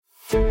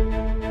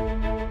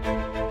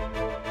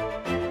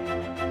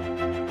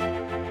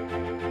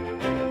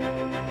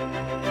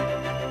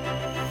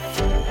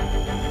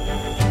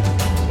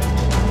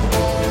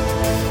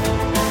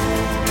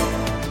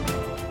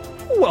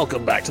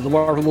Welcome back to the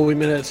Marvel Movie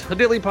Minute, a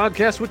daily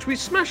podcast which we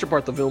smash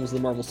apart the films of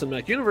the Marvel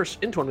Cinematic Universe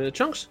in 20-minute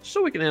chunks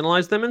so we can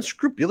analyze them in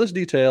scrupulous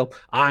detail.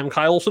 I'm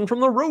Kyle Olson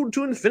from the Road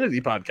to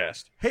Infinity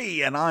podcast.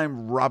 Hey, and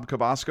I'm Rob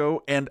Cabasco,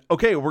 and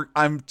okay,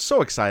 I'm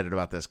so excited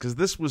about this because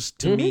this was,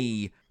 to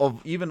me, of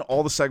even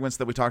all the segments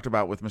that we talked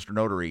about with Mr.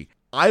 Notary,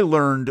 I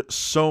learned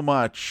so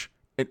much,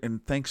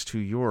 and thanks to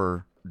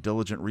your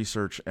diligent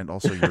research and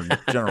also your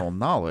general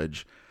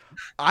knowledge,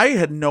 I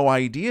had no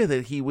idea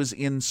that he was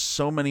in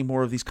so many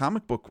more of these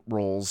comic book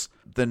roles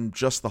than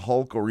just the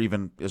Hulk, or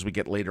even as we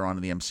get later on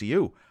in the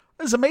MCU.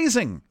 It's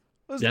amazing.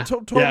 It's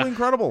totally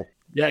incredible.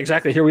 Yeah,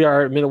 exactly. Here we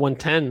are at minute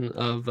 110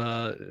 of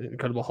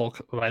Incredible Hulk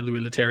by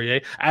Louis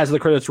Leterrier. As the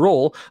credits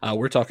roll,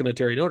 we're talking to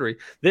Terry Notary.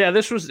 Yeah,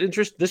 this was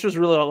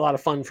really a lot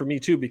of fun for me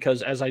too,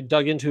 because as I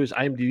dug into his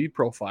IMDb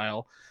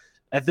profile,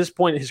 at this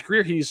point in his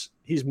career, he's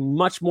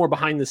much more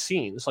behind the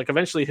scenes. Like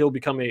eventually he'll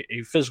become a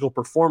physical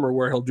performer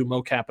where he'll do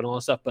mocap and all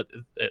that stuff. But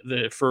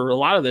for a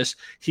lot of this,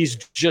 he's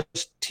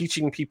just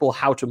teaching people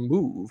how to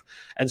move.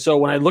 And so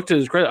when I looked at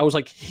his credit, I was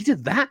like, he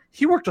did that?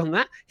 He worked on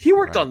that? He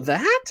worked on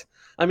that?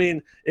 I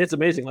mean, it's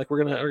amazing. Like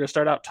we're gonna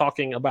start out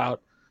talking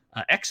about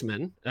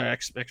X-Men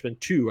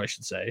 2, I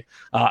should say,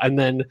 and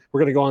then we're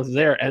going to go on to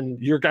there, and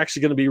you're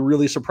actually going to be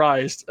really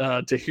surprised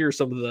to hear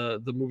some of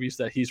the movies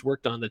that he's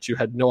worked on that you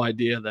had no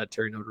idea that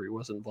Terry Notary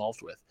was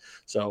involved with.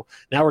 So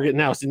now we're getting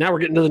to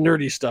the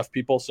nerdy stuff,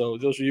 people. So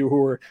those of you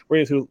who are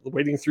waiting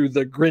through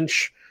the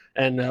Grinch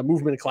and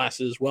movement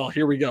classes, well,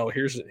 here we go.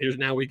 Here's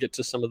now we get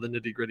to some of the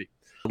nitty gritty.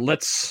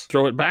 Let's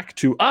throw it back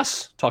to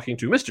us talking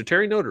to Mr.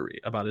 Terry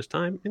Notary about his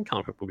time in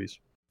comic book movies.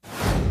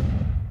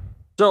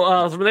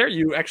 So from there,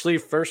 you actually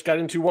first got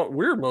into what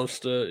we're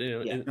most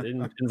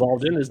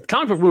involved in is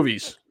comic book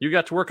movies. You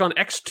got to work on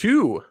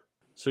X2.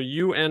 So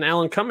you and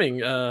Alan Cumming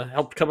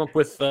helped come up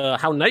with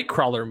how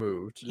Nightcrawler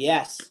moved.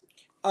 Yes.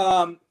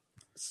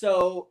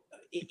 So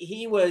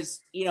he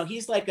was,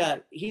 he's like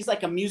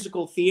a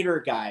musical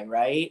theater guy,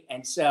 right?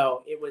 And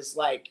so it was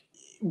like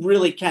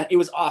really it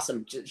was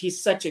awesome.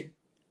 He's such an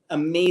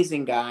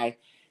amazing guy,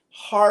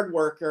 hard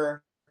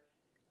worker,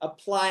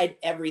 applied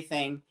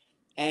everything.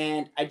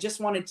 And I just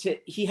wanted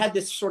he had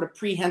this sort of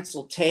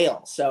prehensile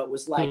tail. So it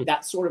was like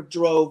that sort of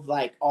drove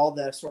like all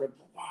the sort of,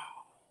 wow.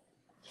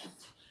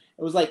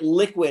 It was like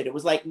liquid. It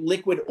was like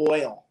liquid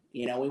oil.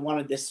 We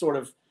wanted this sort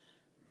of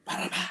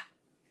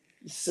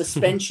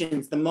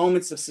suspensions, the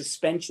moments of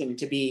suspension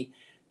to be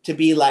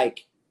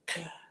like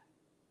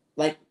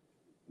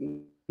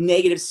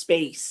negative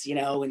space, in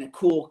a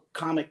cool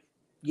comic,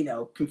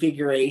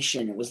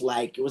 configuration. It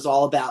was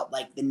all about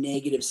like the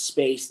negative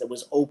space that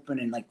was open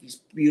and like these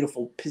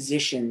beautiful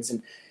positions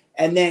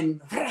and then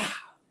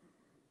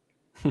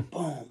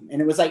boom.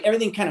 And it was like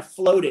everything kind of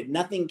floated.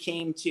 Nothing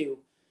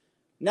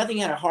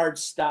had a hard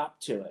stop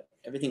to it.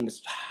 Everything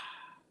was,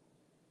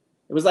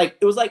 it was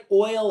like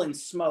oil and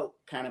smoke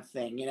kind of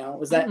thing, it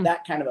was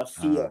that kind of a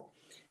feel,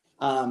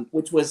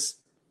 which was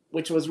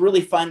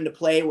really fun to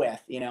play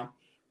with,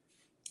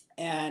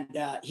 and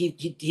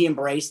he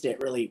embraced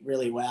it really,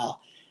 really well.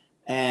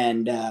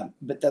 And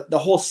but the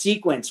whole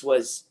sequence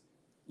was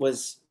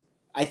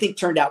I think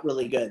turned out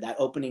really good. That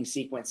opening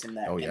sequence in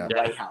the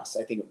White House,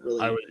 I think it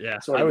really. I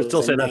would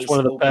still say that's one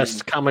of the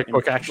best comic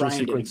book action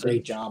sequences.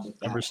 Great job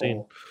with ever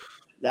seen.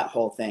 That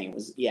whole thing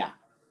was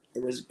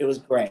it was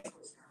great.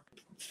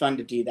 Fun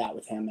to do that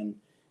with him,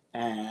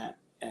 and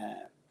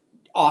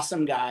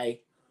awesome guy,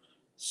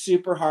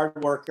 super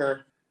hard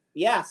worker.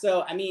 Yeah,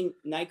 so I mean,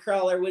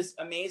 Nightcrawler was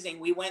amazing.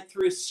 We went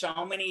through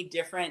so many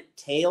different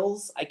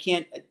tales. I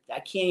can't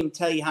even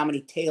tell you how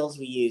many tales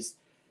we used.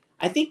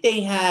 I think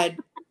they had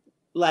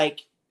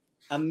like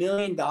 $1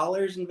 million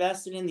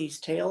invested in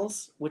these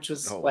tales, which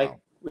was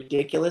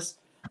ridiculous.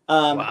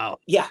 Wow.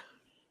 Yeah,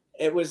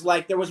 it was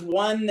like there was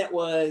one that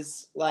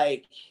was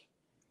like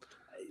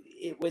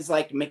it was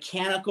like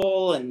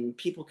mechanical and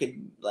people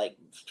could like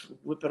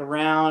whip it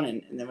around,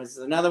 and there was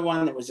another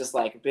one that was just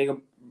like a big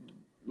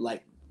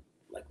like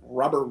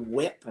rubber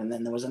whip, and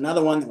then there was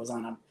another one that was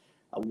on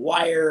a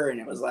wire, and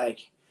it was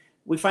like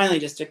we finally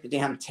just took the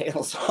damn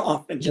tails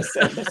off and just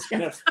said it's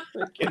gonna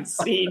freaking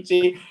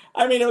CG.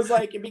 I mean, it was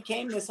like it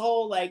became this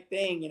whole like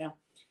thing,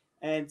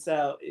 and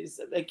so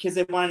it's because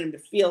they wanted him to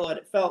feel what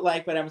it felt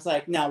like, but I was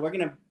like, no, we're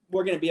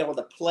gonna be able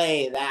to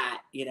play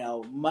that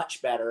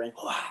much better, and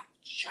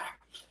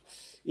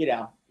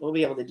we'll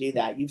be able to do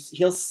that.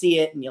 He'll see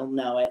it and you'll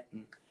know it,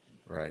 and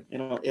right,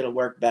 it'll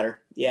work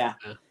better. Yeah.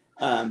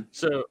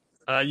 So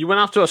you went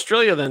off to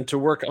Australia then to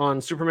work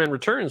on Superman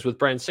Returns with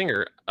Bryan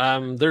Singer.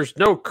 There's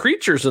no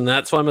creatures in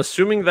that, so I'm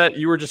assuming that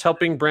you were just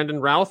helping Brandon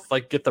Routh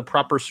like get the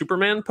proper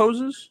Superman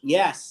poses.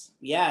 Yes.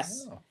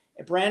 Oh.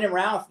 Brandon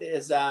Routh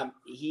is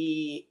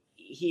he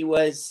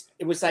was.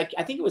 It was like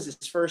I think it was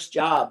his first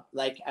job,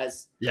 like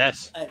as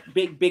a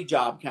big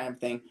job kind of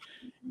thing,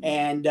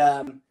 and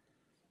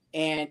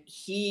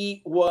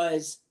he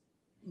was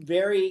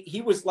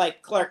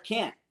like Clark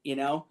Kent.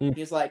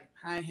 He's like,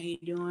 hi, how you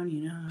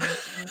doing?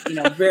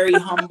 Very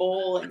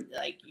humble and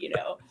like,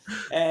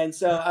 and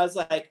so I was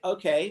like,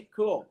 okay,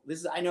 cool.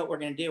 I know what we're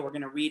going to do. We're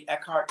going to read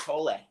Eckhart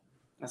Tolle.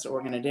 That's what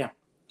we're going to do.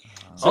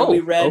 So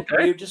we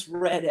okay. just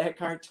read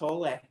Eckhart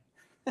Tolle.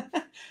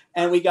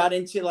 And we got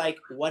into like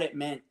what it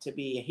meant to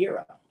be a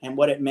hero and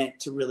what it meant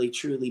to really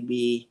truly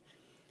be,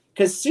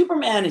 because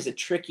Superman is a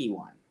tricky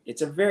one.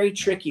 It's a very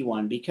tricky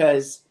one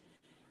because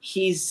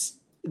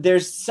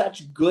there's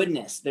such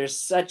goodness, there's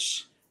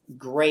such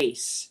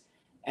grace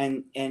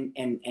and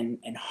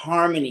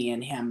harmony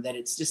in him that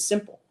it's just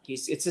simple.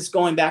 It's just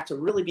going back to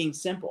really being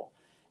simple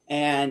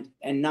and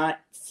not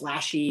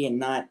flashy and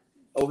not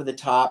over the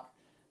top,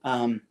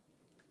 and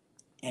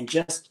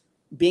just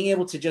being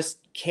able to just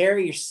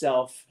carry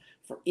yourself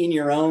in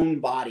your own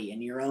body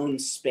and your own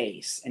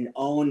space and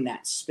own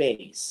that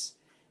space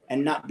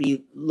and not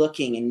be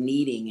looking and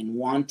needing and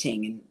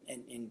wanting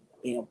and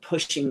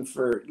pushing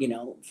for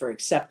for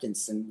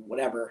acceptance and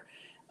whatever,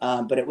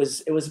 but it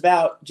was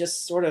about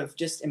just sort of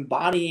just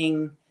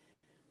embodying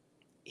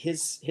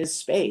his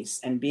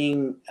space and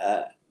being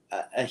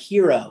a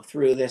hero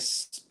through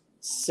this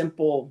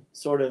simple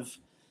sort of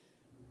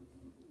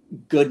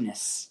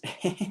goodness.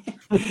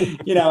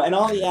 And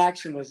all the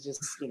action was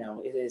just,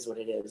 it is what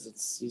it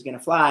is. He's gonna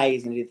fly,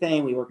 he's gonna do the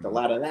thing. We worked a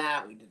lot of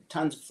that, we did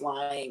tons of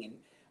flying, and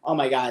oh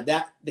my god,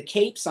 the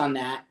capes on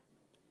that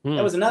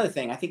was another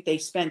thing. I think they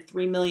spent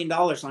 $3 million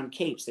on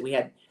capes. That we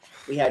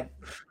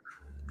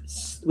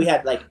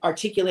had like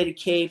articulated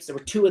capes. There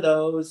were 2 of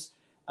those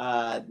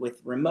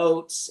with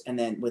remotes and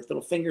then with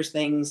little fingers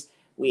things.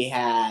 We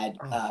had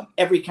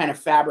every kind of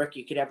fabric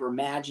you could ever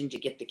imagine to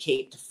get the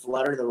cape to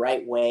flutter the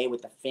right way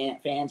with the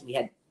fans. We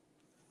had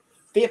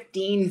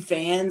 15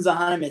 fans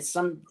on them at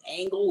some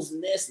angles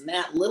and this and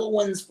that, little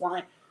ones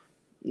flying.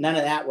 None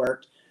of that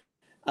worked.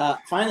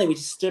 Finally, we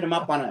just stood him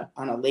up on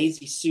a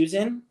Lazy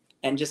Susan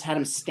and just had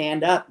him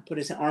stand up and put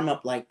his arm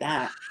up like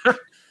that.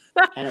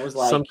 And it was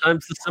like,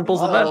 sometimes the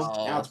simple's the best.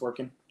 Now it's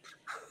working.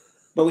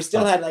 But we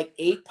still had like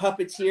 8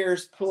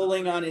 puppeteers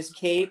pulling on his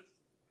cape.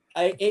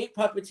 8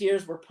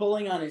 puppeteers were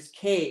pulling on his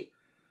cape,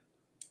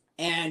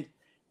 and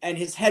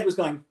his head was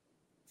going,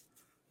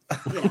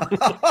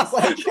 it's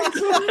like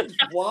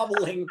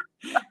wobbling.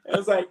 It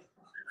was like,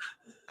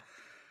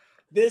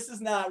 this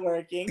is not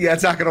working. Yeah,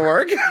 it's not gonna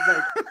work.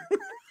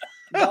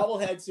 Like,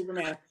 bobblehead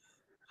Superman.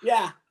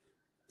 Yeah.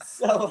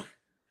 So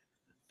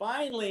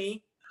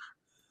finally,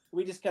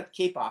 we just cut the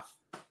cape off.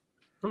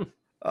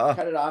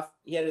 Cut it off.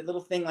 He had a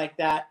little thing like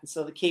that, and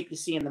so the cape you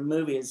see in the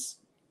movie is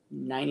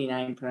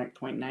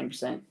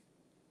 99.9%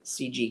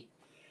 CG.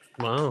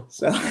 Wow.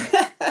 So,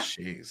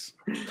 jeez.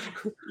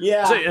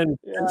 Yeah. So, and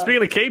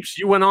speaking of capes,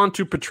 you went on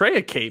to portray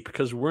a cape,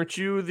 because weren't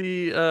you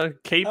the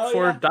cape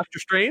for Doctor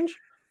Strange?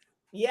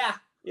 Yeah.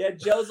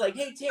 Joe's like,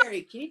 hey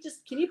Terry, can you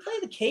play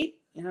the cape?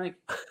 And I'm like,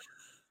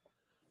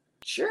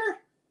 sure.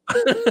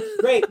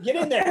 Great, get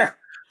in there.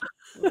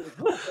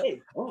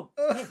 Hey.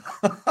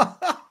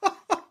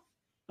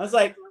 I was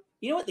like,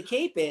 you know what the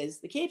cape is?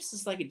 The cape's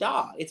just like a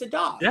dog. It's a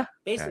dog. Yeah.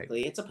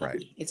 Basically, it's a puppy.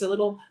 Right. It's a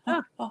little,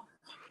 and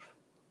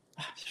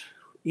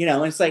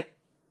it's like,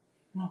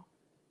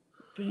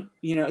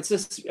 it's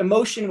this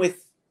emotion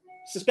with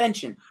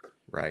suspension.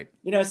 Right.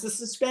 It's the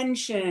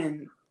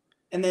suspension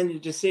and then the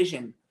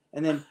decision.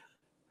 And then,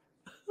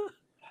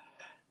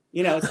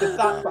 it's the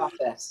thought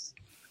process.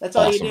 That's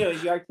all awesome. You do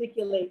is you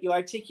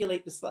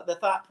articulate the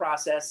thought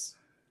process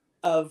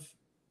of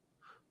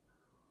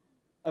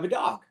a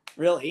dog.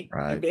 Really,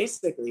 right.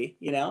 Basically,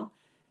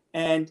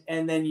 and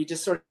then you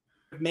just sort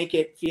of make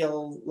it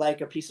feel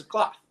like a piece of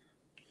cloth.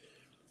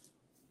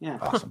 Yeah,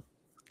 awesome.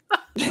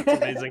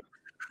 That's amazing.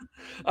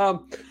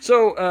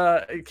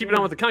 So keeping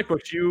on with the comic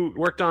books, you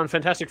worked on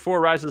Fantastic Four: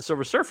 Rise of the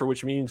Silver Surfer,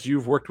 which means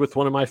you've worked with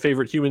one of my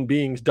favorite human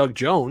beings, Doug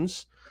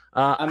Jones.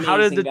 How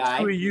did the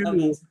 2 of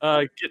you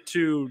get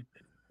to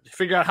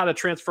figure out how to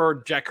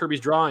transfer Jack Kirby's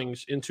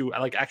drawings into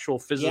like actual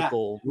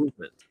physical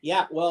movement?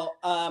 Yeah, well,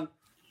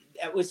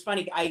 it was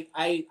funny.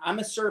 I'm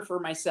a surfer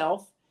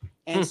myself,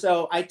 and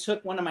so I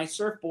took one of my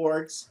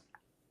surfboards,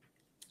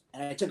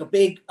 and I took a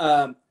big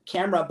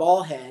camera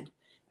ball head,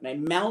 and I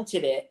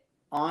mounted it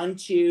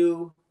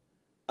onto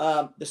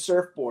the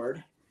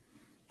surfboard,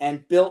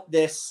 and built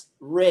this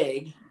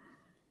rig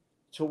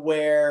to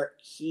where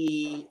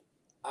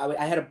I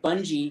had a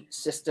bungee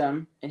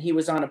system, and he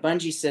was on a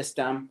bungee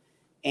system,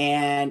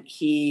 and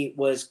he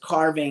was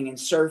carving and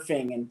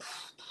surfing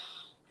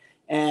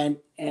and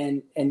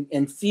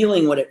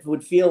feeling what it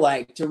would feel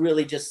like to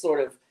really just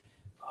sort of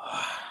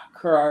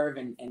curve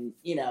and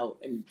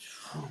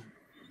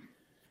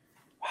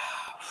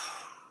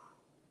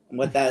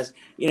what that is,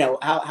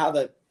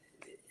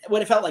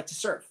 what it felt like to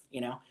surf,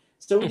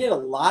 So we did a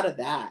lot of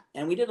that,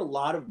 and we did a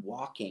lot of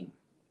walking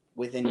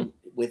with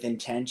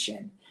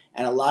intention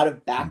and a lot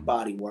of back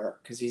body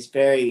work, because he's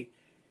very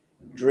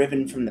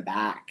driven from the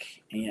back,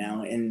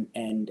 and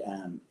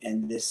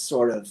this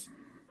sort of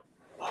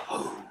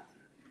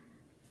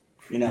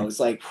it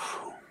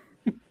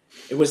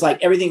was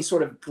like everything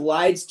sort of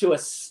glides to a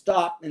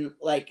stop and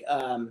like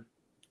kind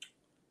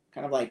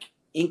of like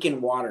ink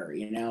and water,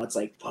 it's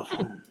like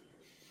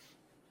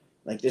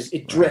this,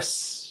 it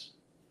drifts,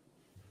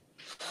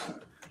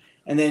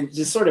 and then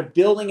just sort of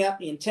building up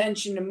the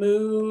intention to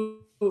move,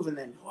 and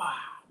then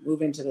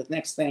move into the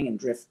next thing and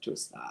drift to a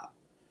stop.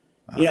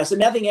 So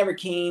nothing ever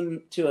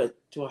came to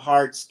a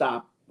hard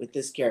stop with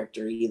this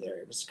character either.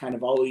 It was kind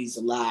of always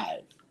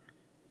alive,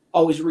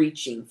 always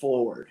reaching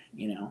forward,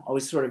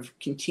 always sort of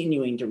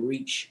continuing to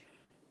reach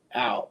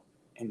out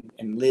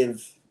and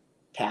live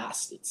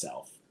past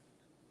itself.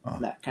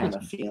 That kind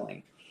of a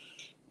feeling.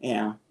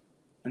 And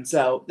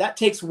so that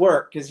takes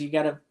work, because you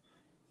gotta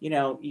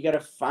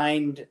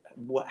find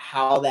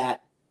how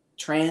that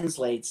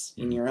translates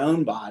in your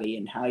own body,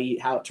 and how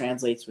it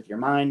translates with your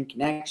mind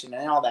connection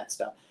and all that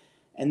stuff.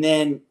 And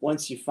then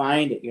once you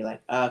find it, you're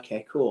like,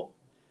 okay, cool.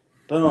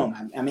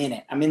 Boom. I'm in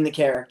it. I'm in the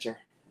character.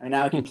 And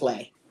now I can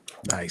play.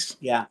 Nice.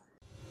 Yeah.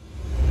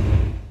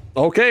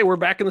 Okay, we're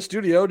back in the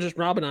studio. Just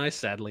Rob and I,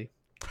 sadly.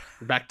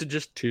 We're back to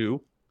just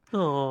two.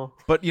 Oh.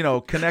 But,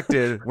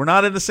 connected. We're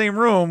not in the same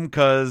room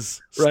because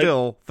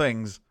still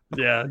things.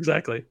 Yeah,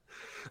 exactly.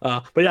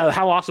 But yeah,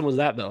 how awesome was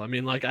that, though? I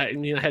mean,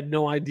 I had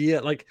no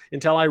idea.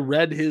 Until I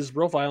read his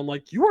profile, I'm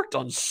like, you worked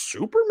on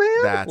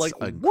Superman? That's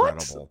incredible.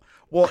 What?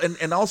 Well,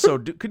 and also,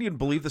 could you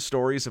believe the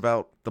stories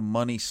about the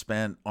money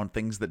spent on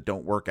things that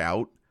don't work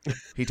out?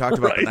 He talked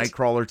about the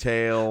Nightcrawler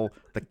tail,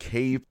 the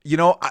cape.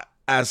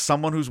 As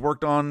someone who's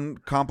worked on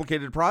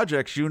complicated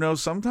projects,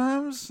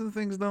 sometimes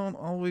things don't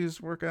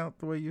always work out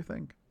the way you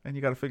think, and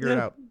you got to figure it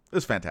out. It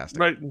was fantastic.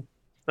 Right.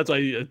 That's why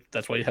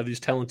you have these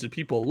talented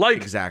people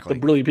like the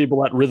brilliant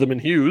people at Rhythm and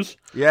Hughes.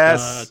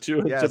 Yes.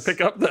 To pick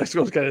up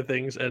those kind of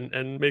things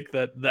and make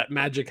that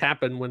magic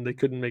happen when they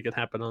couldn't make it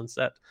happen on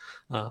set.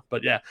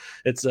 But yeah,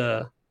 it's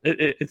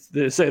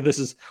they say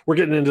we're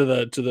getting into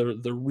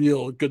the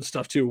real good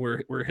stuff too.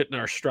 We're hitting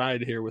our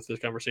stride here with this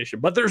conversation,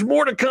 but there's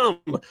more to come.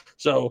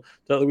 So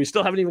we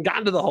still haven't even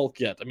gotten to the Hulk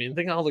yet. I mean,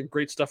 think of all the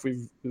great stuff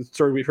we've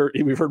heard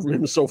from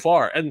him so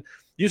far. And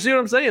you see what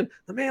I'm saying?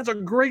 The man's a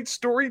great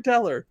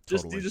storyteller.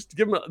 Totally. You just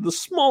give him the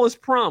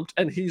smallest prompt,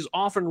 and he's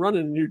off and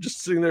running, and you're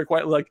just sitting there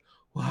quietly like,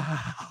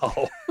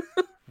 wow.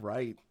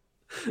 Right.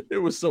 It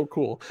was so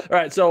cool. All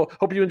right, so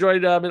hope you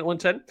enjoyed minute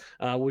 110.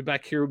 We'll be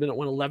back here minute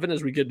 111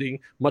 as we get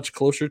much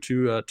closer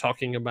to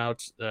talking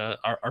about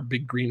our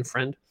big green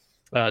friend.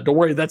 Don't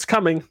worry, that's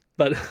coming,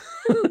 but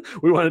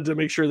we wanted to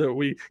make sure that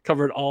we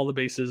covered all the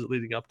bases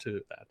leading up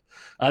to that.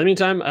 In the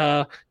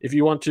meantime, if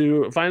you want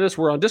to find us,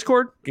 we're on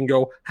Discord. You can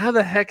go, how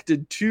the heck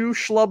did two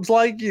schlubs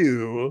like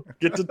you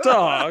get to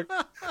talk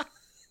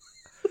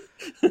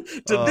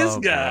to this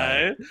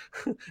guy?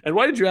 And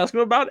why did you ask him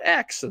about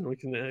X? And I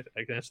can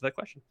answer that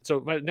question.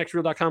 So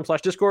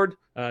nextreel.com/Discord,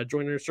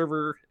 join our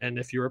server. And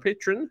if you're a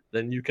patron,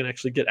 then you can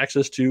actually get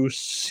access to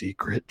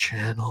secret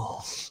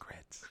channels.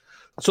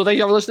 So thank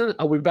you all for listening.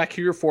 I'll be back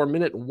here for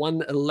minute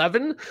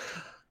 111.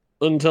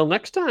 Until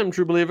next time,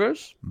 true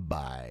believers.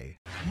 Bye.